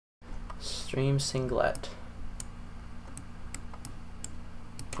Stream singlet.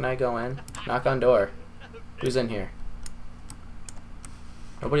 Can I go in? Knock on door. Who's in here?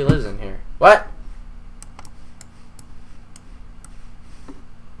 Nobody lives in here. What?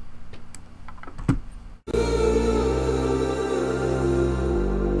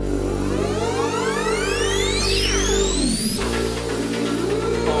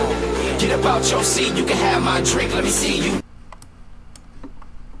 Get about your seat, you can have my drink, let me see you.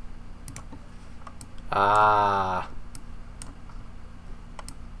 Ah.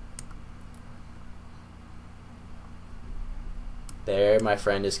 There, my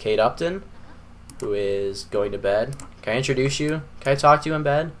friend is Kate Upton, who is going to bed. Can I introduce you? Can I talk to you in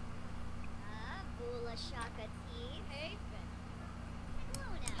bed?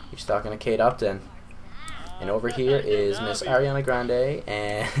 He's talking to Kate Upton. And over here is Miss Ariana Grande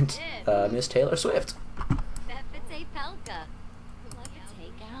and Miss Taylor Swift.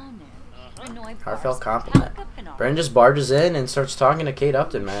 Heartfelt compliment. Brendan just barges in and starts talking to Kate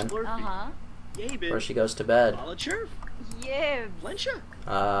Upton, man. Before she goes to bed.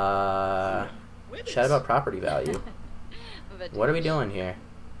 Chat about property value. What are we doing here?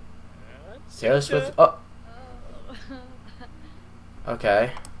 Taylor Swift. Oh.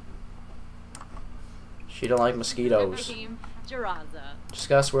 Okay. She don't like mosquitoes.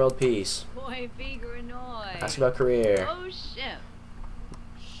 Discuss world peace. Ask about career.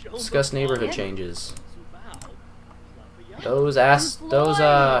 Discuss neighborhood changes. Look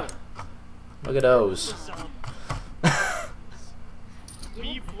at those.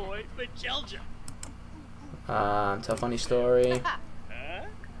 Tell funny story.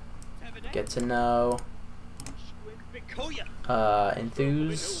 Get to know.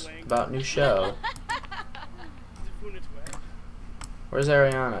 Enthuse about new show. Where's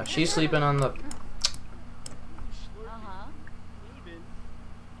Ariana? She's sleeping on the...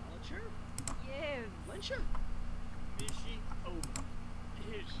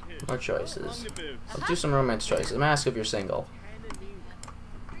 More choices. Let's do some romance choices. I'm gonna ask if you're single.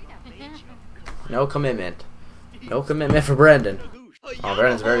 No commitment. No commitment for Brendan. Oh,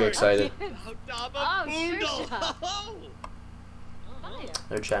 Brendan's very excited.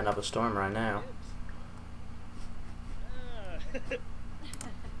 They're chatting up a storm right now.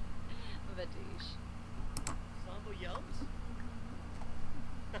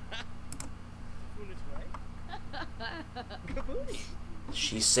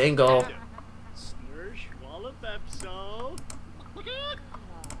 She's single.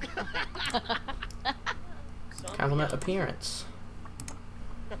 Compliment appearance.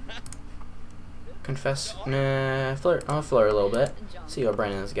 Confess. Nah, flirt. I'll flirt a little bit. See what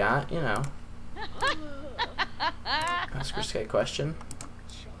Brandon's got, you know. Ask her a question.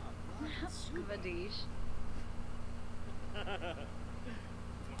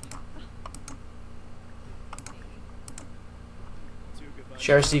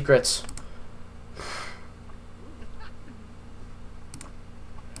 Share secrets.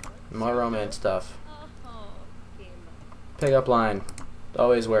 More romance stuff. Pick up line.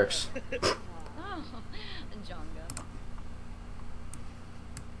 Always works.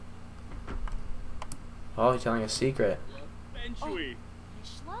 Oh, he's telling a secret.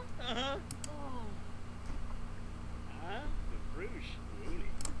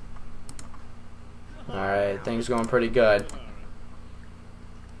 Alright, things going pretty good.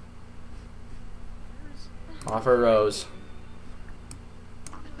 Offer a rose.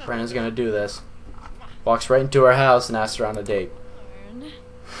 Brandon's gonna do this. Walks right into her house and asks her on a date.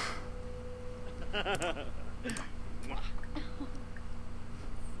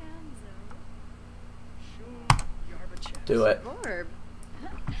 Do it.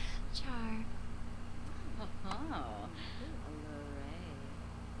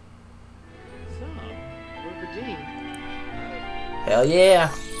 Hell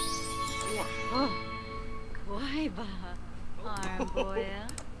yeah!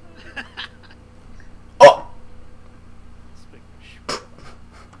 Oh!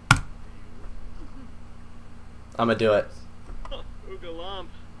 I'm gonna do it.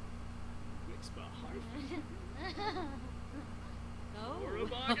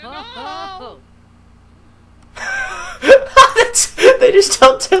 They just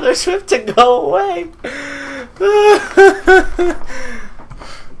tell Taylor Swift to go away.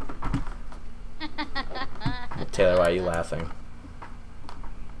 Taylor, why are you laughing?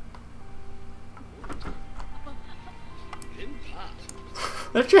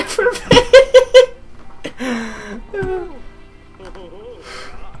 They're trying for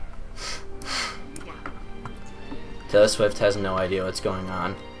Taylor Swift has no idea what's going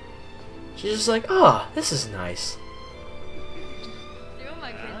on. She's just like, oh, this is nice. Oh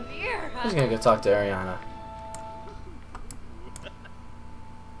my goodness. He's gonna go talk to Ariana.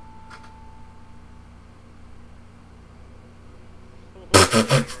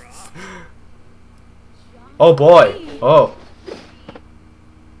 Oh boy! Oh!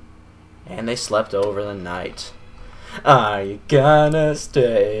 And they slept over the night. Are you gonna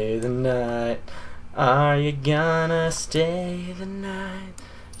stay the night? Are you gonna stay the night?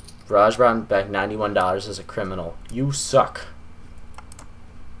 Raj brought back $91 as a criminal. You suck.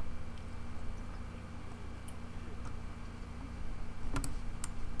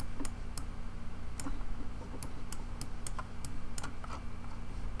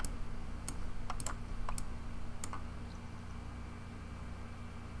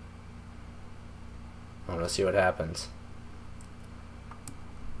 I want to see what happens.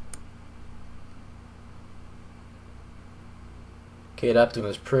 Kate Upton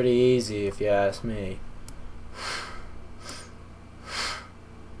was pretty easy, if you ask me.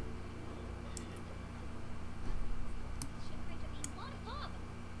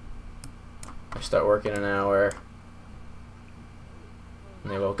 I start working an hour.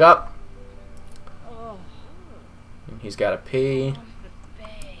 And they woke up. And he's got to pee.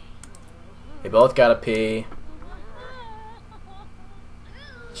 They both got to pee.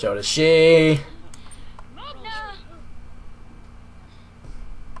 So does she.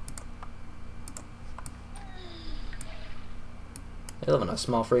 They live in a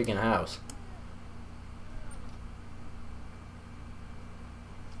small freaking house.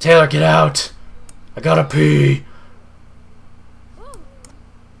 Taylor, get out! I gotta pee!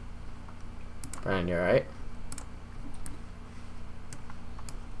 Brian, you alright?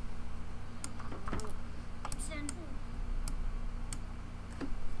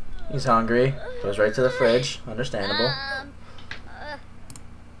 He's hungry. Goes right to the fridge. Understandable.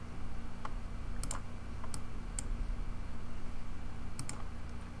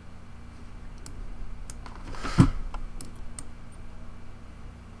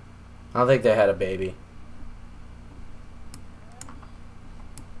 I don't think they had a baby.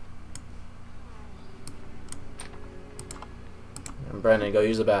 And Brendan, go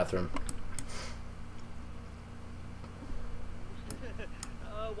use the bathroom.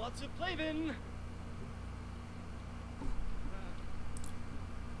 What's a plavin?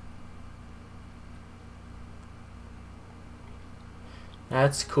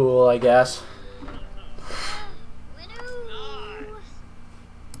 That's cool, I guess.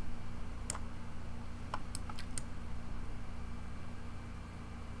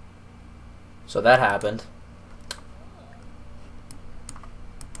 So that happened.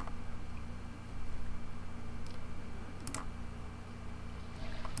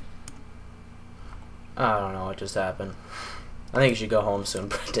 I don't know what just happened. I think you should go home soon,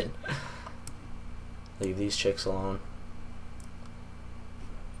 Brendan. Leave these chicks alone.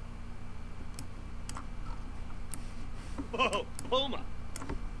 Whoa, Poma.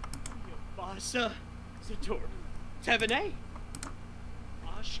 Yabasa, Zator, TheJmay,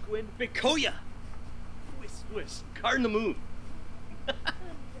 Ashquin, Bikoya, Whis, Carnamoon,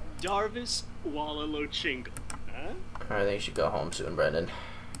 Darvis, Wallalochingle. Huh? I think you should go home soon, Brendan.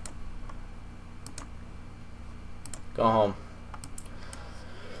 Go home.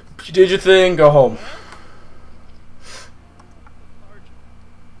 You did your thing, go home.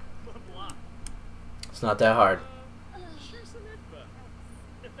 It's not that hard.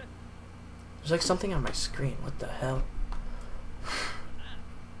 There's like something on my screen. What the hell?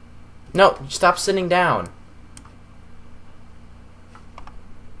 No, stop sitting down.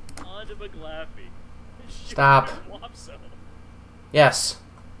 Stop. Yes.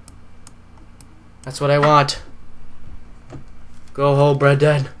 That's what I want. Go home,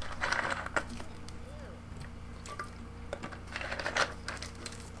 Brendan.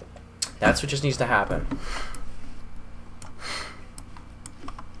 That's what just needs to happen.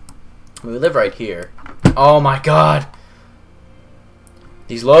 We live right here. Oh my god.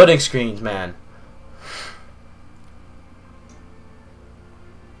 These loading screens, man.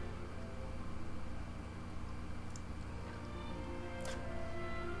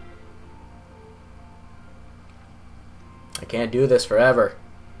 I can't do this forever.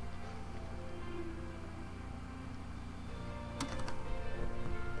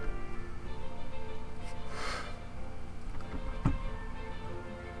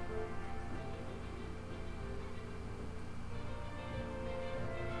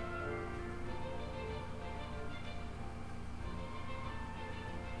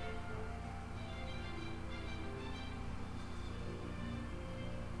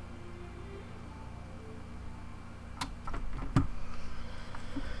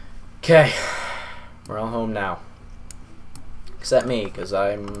 Okay, we're all home now. Except me, because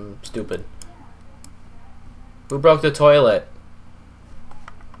I'm stupid. Who broke the toilet?